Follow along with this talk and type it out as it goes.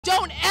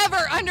Don't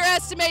ever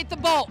underestimate the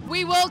Bolt.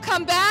 We will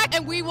come back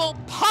and we will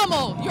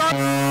pummel your.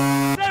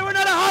 Hey, we're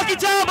not a hockey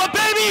town, but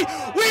baby,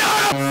 we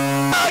are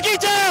a hockey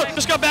town.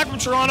 Just got back from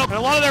Toronto, and a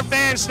lot of their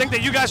fans think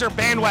that you guys are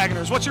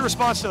bandwagoners. What's your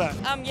response to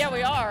that? Yeah,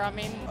 we are. I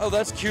mean. Oh,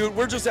 that's cute.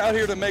 We're just out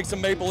here to make some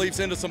Maple Leafs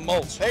into some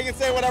mulch. They can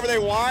say whatever they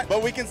want,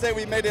 but we can say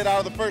we made it out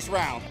of the first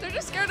round. They're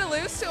just scared to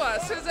lose to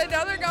us because they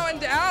know they're going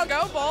down.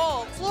 Go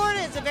Bolt.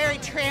 Florida is a very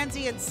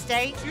transient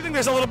state. Do you think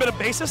there's a little bit of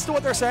basis to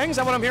what they're saying? Is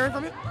that what I'm hearing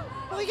from you?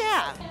 Well,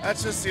 yeah.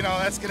 That's just,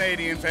 that's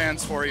Canadian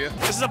fans for you.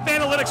 This is a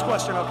Fanalytics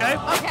question, okay?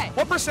 Okay.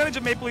 What percentage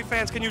of Maple Leaf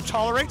fans can you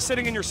tolerate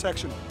sitting in your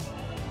section?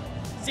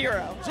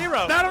 Zero.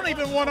 Zero. I don't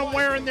even want them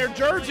wearing their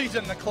jerseys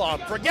in the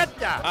club. Forget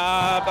that.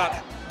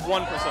 About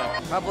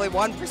 1%. Probably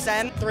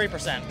 1%.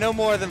 3%. No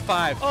more than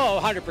 5. Oh,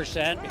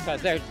 100%,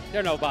 because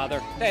they're no bother.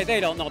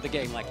 They don't know the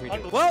game like we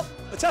do. Well,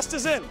 the test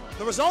is in.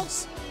 The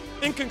results,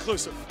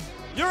 inconclusive.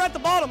 You're at the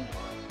bottom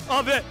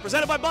of it.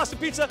 Presented by Boston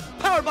Pizza,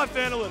 powered by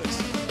Fanalytics.